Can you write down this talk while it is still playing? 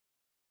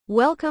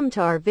Welcome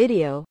to our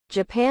video,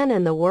 Japan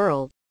and the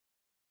World.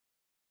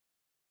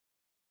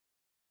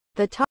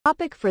 The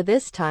topic for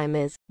this time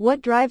is,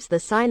 what drives the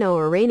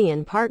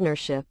Sino-Iranian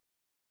Partnership?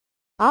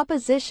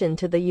 Opposition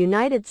to the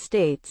United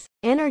States,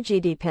 energy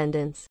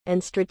dependence,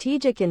 and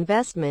strategic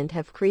investment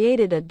have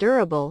created a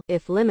durable,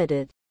 if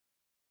limited,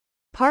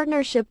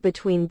 partnership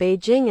between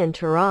Beijing and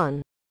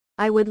Tehran.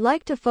 I would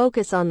like to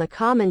focus on the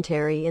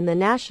commentary in the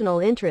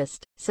national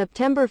interest,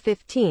 September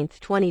 15,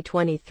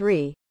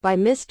 2023, by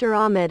Mr.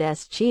 Ahmed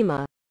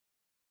Cheema,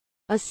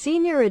 a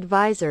senior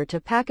advisor to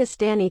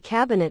Pakistani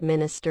cabinet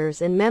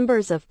ministers and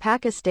members of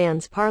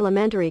Pakistan's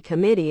Parliamentary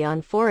Committee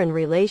on Foreign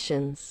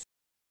Relations.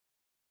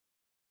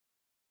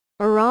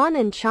 Iran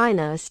and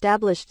China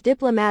established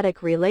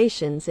diplomatic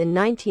relations in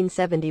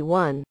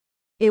 1971.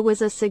 It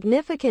was a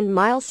significant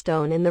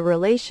milestone in the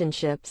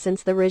relationship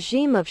since the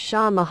regime of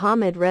Shah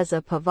Mohammad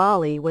Reza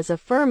Pahlavi was a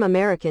firm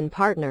American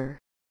partner,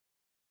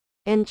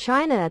 and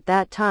China at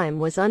that time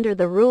was under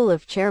the rule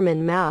of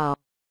Chairman Mao.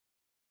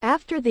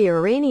 After the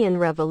Iranian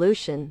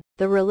Revolution,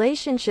 the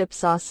relationship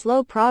saw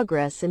slow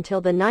progress until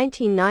the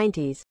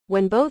 1990s,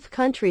 when both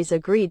countries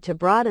agreed to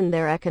broaden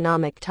their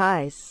economic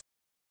ties.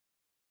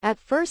 At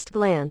first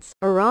glance,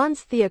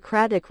 Iran's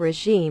theocratic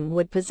regime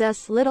would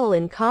possess little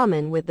in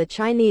common with the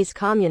Chinese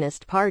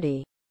Communist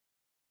Party.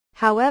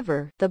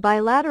 However, the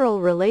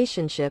bilateral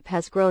relationship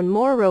has grown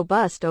more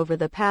robust over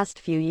the past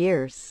few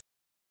years,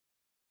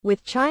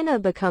 with China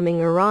becoming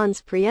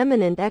Iran's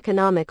preeminent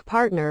economic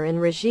partner and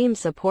regime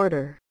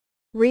supporter.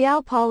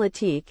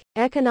 Realpolitik,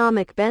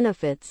 economic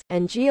benefits,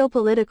 and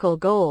geopolitical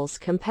goals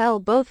compel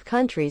both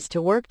countries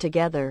to work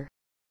together,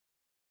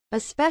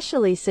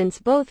 especially since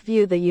both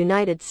view the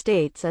United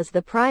States as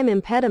the prime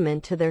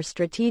impediment to their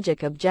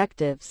strategic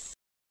objectives.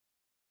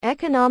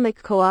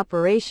 Economic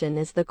cooperation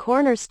is the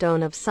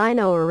cornerstone of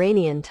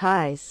Sino-Iranian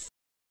ties.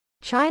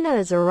 China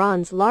is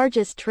Iran's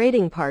largest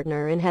trading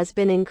partner and has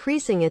been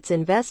increasing its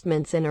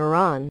investments in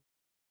Iran.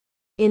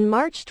 In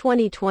March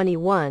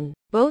 2021,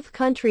 both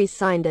countries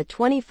signed a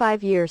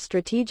 25-year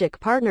strategic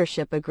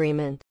partnership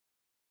agreement,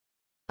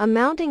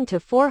 amounting to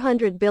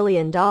 $400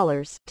 billion,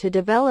 to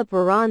develop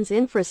Iran's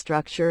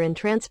infrastructure and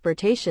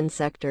transportation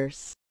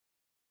sectors.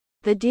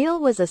 The deal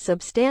was a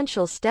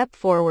substantial step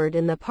forward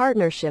in the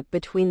partnership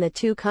between the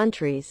two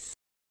countries.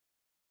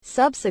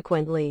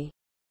 Subsequently,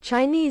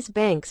 Chinese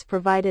banks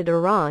provided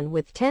Iran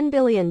with $10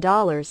 billion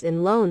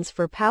in loans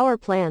for power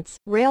plants,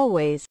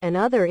 railways, and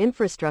other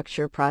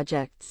infrastructure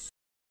projects.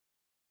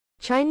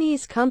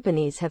 Chinese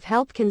companies have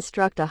helped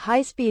construct a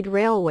high-speed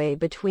railway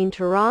between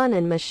Tehran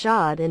and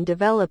Mashhad and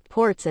developed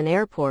ports and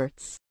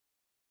airports.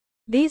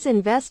 These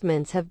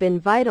investments have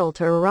been vital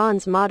to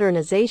Iran's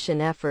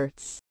modernization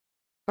efforts.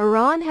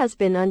 Iran has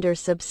been under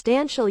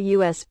substantial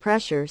U.S.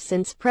 pressure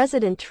since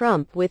President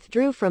Trump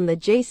withdrew from the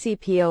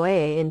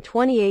JCPOA in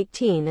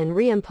 2018 and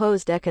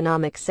reimposed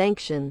economic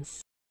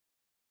sanctions.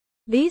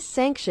 These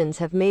sanctions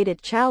have made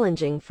it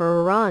challenging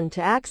for Iran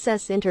to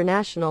access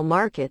international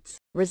markets,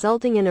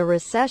 resulting in a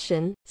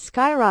recession,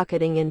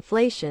 skyrocketing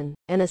inflation,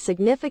 and a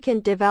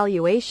significant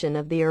devaluation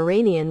of the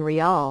Iranian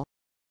rial.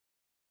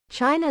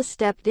 China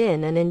stepped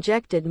in and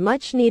injected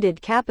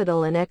much-needed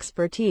capital and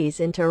expertise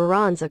into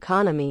Iran's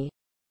economy.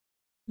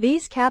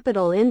 These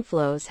capital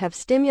inflows have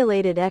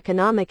stimulated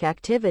economic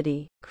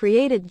activity,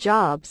 created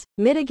jobs,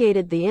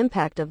 mitigated the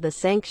impact of the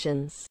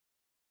sanctions,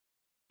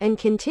 and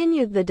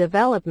continued the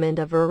development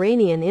of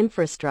Iranian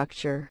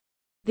infrastructure.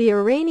 The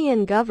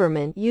Iranian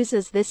government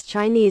uses this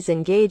Chinese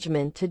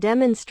engagement to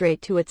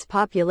demonstrate to its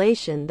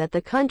population that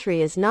the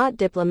country is not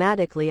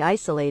diplomatically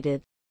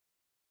isolated,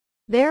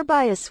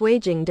 thereby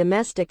assuaging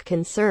domestic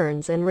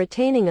concerns and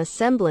retaining a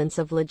semblance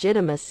of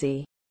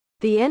legitimacy.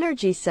 The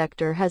energy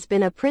sector has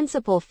been a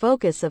principal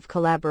focus of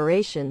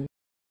collaboration,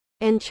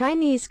 and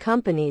Chinese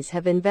companies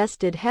have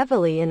invested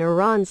heavily in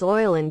Iran's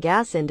oil and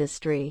gas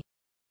industry.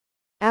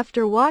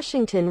 After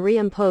Washington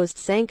reimposed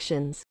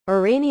sanctions,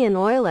 Iranian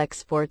oil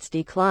exports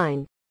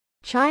declined.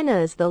 China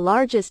is the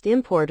largest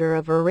importer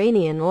of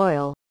Iranian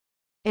oil,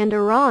 and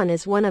Iran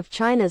is one of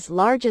China's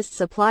largest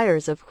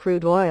suppliers of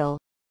crude oil.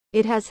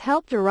 It has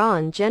helped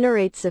Iran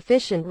generate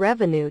sufficient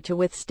revenue to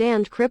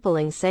withstand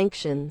crippling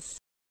sanctions.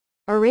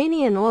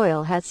 Iranian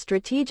oil has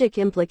strategic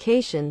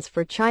implications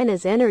for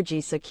China's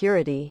energy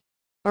security.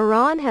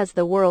 Iran has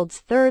the world's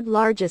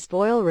third-largest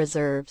oil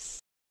reserves,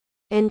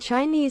 and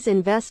Chinese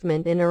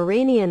investment in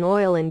Iranian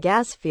oil and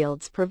gas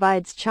fields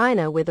provides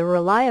China with a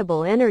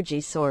reliable energy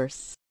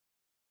source.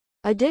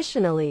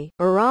 Additionally,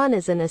 Iran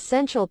is an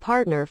essential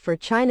partner for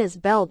China's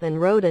Belt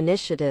and Road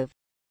Initiative.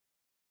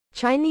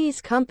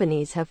 Chinese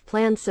companies have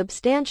planned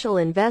substantial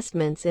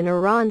investments in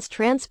Iran's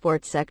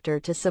transport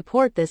sector to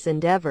support this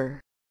endeavor.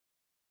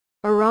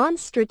 Iran's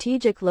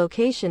strategic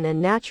location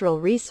and natural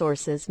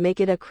resources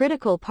make it a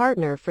critical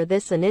partner for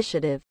this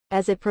initiative,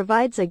 as it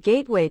provides a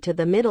gateway to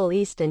the Middle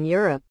East and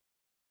Europe.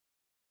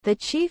 The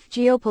chief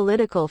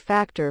geopolitical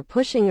factor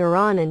pushing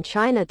Iran and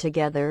China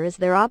together is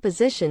their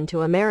opposition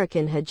to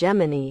American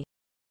hegemony.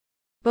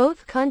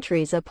 Both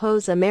countries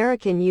oppose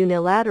American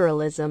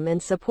unilateralism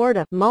and support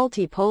a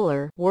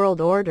multipolar world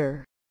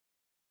order.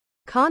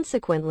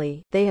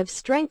 Consequently, they have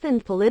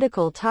strengthened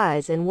political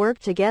ties and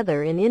worked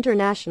together in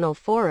international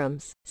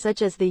forums,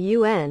 such as the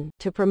UN,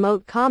 to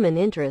promote common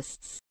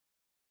interests.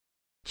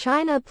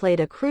 China played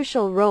a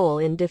crucial role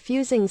in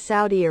diffusing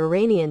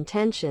Saudi-Iranian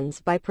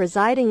tensions by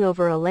presiding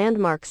over a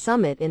landmark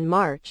summit in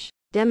March,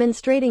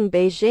 demonstrating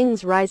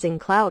Beijing's rising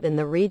clout in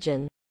the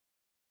region.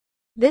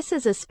 This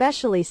is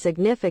especially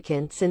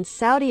significant since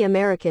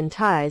Saudi-American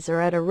ties are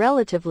at a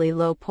relatively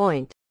low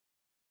point.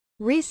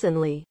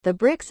 Recently, the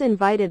BRICS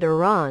invited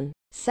Iran,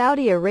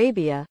 Saudi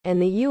Arabia,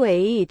 and the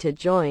UAE to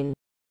join.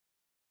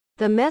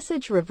 The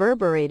message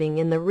reverberating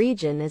in the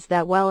region is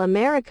that while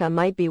America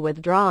might be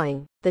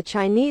withdrawing, the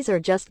Chinese are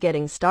just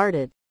getting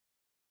started.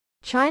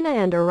 China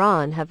and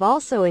Iran have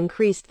also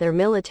increased their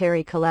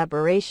military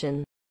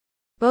collaboration.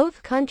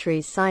 Both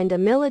countries signed a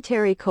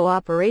military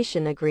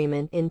cooperation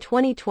agreement in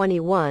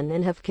 2021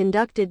 and have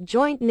conducted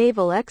joint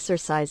naval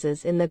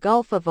exercises in the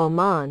Gulf of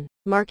Oman,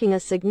 marking a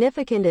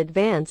significant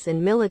advance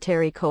in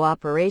military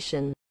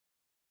cooperation.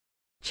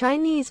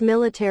 Chinese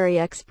military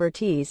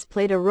expertise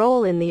played a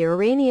role in the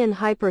Iranian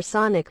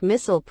hypersonic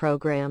missile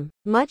program,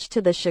 much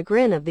to the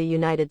chagrin of the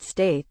United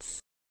States.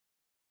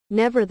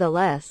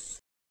 Nevertheless,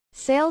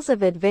 sales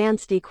of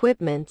advanced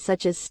equipment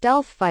such as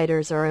stealth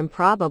fighters are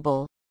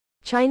improbable.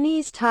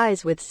 Chinese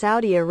ties with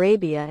Saudi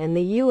Arabia and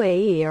the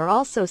UAE are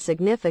also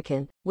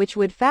significant, which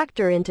would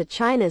factor into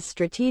China's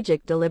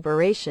strategic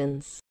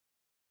deliberations.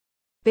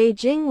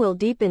 Beijing will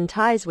deepen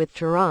ties with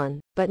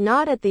Tehran, but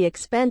not at the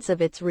expense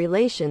of its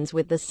relations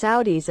with the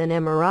Saudis and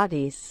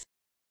Emiratis.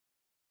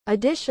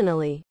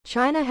 Additionally,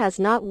 China has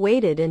not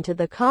waded into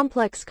the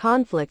complex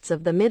conflicts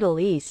of the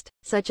Middle East,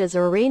 such as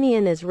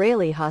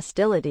Iranian-Israeli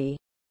hostility.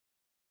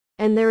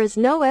 And there is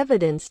no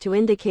evidence to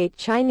indicate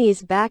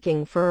Chinese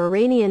backing for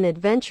Iranian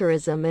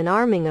adventurism and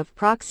arming of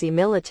proxy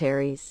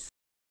militaries.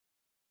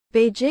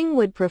 Beijing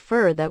would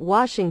prefer that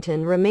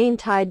Washington remain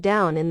tied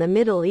down in the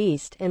Middle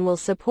East and will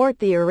support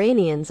the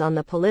Iranians on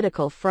the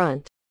political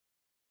front.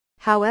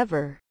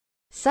 However,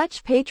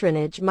 such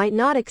patronage might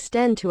not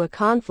extend to a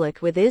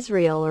conflict with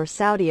Israel or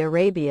Saudi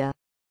Arabia.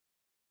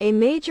 A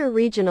major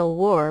regional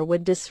war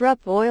would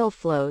disrupt oil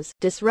flows,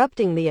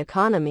 disrupting the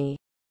economy.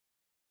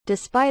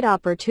 Despite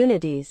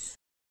opportunities,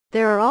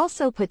 there are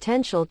also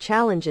potential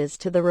challenges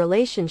to the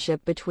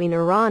relationship between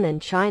Iran and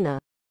China.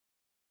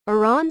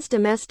 Iran's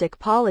domestic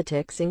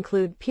politics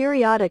include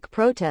periodic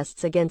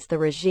protests against the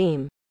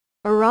regime.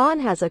 Iran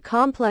has a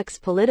complex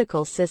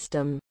political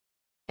system,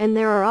 and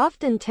there are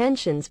often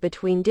tensions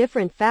between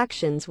different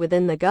factions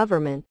within the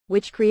government,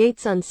 which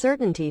creates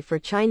uncertainty for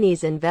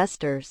Chinese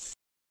investors.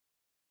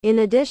 In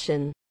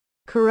addition,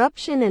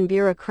 corruption and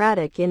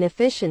bureaucratic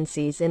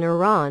inefficiencies in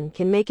Iran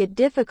can make it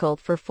difficult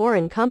for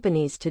foreign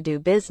companies to do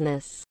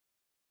business.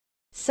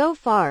 So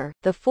far,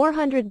 the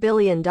 $400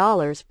 billion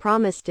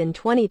promised in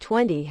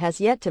 2020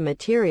 has yet to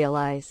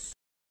materialize.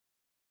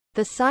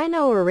 The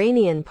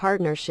Sino-Iranian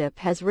Partnership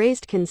has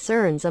raised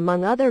concerns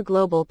among other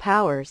global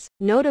powers,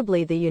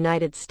 notably the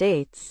United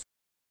States.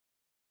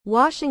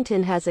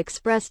 Washington has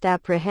expressed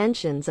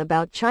apprehensions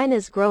about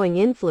China's growing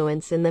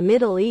influence in the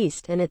Middle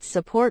East and its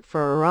support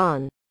for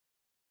Iran.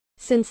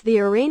 Since the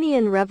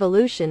Iranian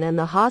Revolution and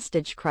the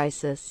hostage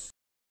crisis,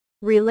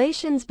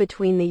 relations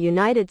between the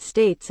United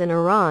States and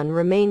Iran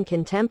remain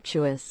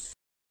contemptuous.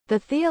 The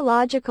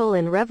theological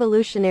and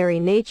revolutionary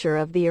nature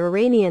of the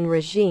Iranian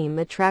regime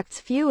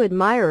attracts few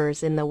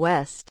admirers in the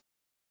West.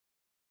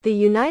 The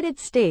United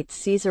States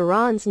sees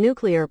Iran's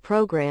nuclear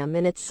program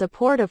and its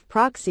support of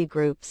proxy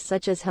groups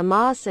such as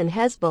Hamas and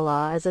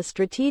Hezbollah as a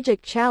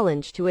strategic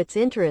challenge to its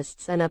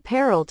interests and a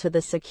peril to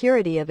the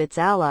security of its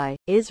ally,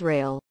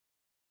 Israel.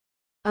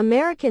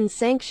 American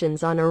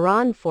sanctions on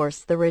Iran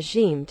forced the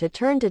regime to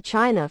turn to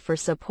China for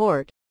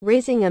support,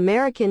 raising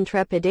American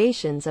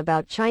trepidations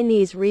about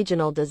Chinese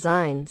regional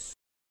designs.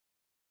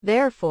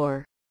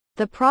 Therefore,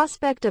 the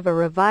prospect of a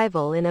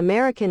revival in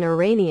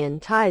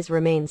American-Iranian ties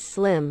remains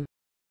slim.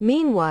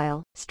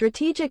 Meanwhile,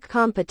 strategic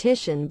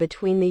competition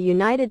between the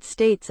United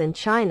States and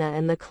China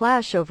and the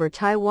clash over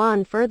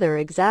Taiwan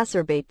further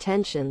exacerbate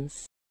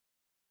tensions.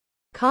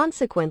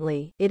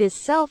 Consequently, it is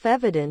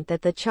self-evident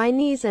that the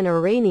Chinese and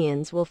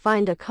Iranians will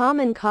find a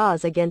common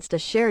cause against a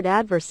shared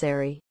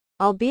adversary,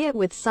 albeit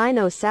with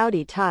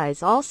Sino-Saudi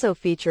ties also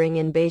featuring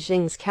in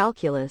Beijing's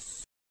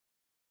calculus.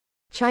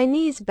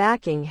 Chinese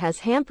backing has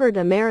hampered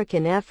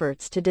American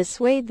efforts to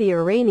dissuade the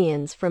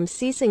Iranians from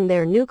ceasing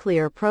their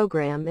nuclear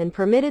program and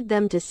permitted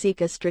them to seek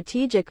a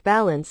strategic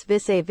balance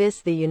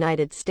vis-a-vis the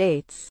United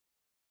States.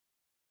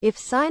 If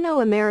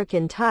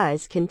Sino-American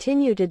ties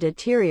continue to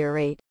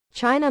deteriorate,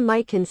 China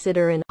might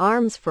consider an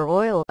arms for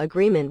oil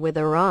agreement with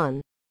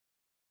Iran.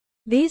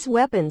 These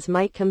weapons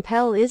might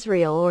compel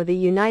Israel or the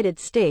United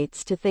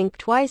States to think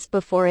twice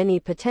before any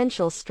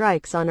potential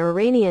strikes on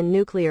Iranian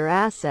nuclear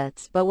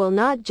assets but will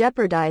not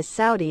jeopardize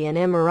Saudi and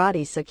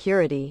Emirati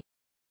security.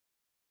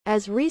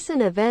 As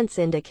recent events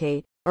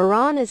indicate,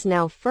 Iran is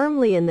now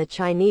firmly in the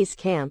Chinese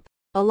camp,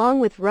 along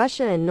with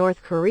Russia and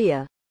North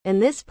Korea,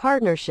 and this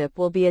partnership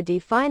will be a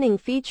defining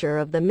feature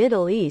of the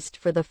Middle East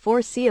for the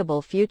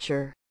foreseeable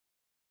future.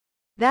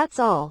 That's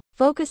all.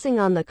 Focusing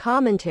on the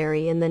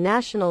commentary in the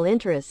national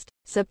interest,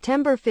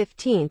 September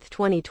 15,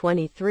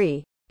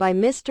 2023, by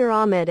Mr.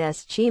 Ahmed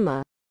S.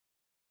 Cheema,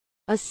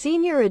 a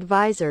senior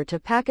advisor to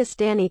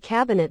Pakistani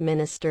cabinet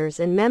ministers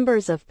and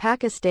members of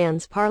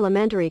Pakistan's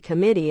Parliamentary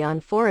Committee on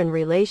Foreign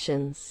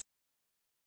Relations.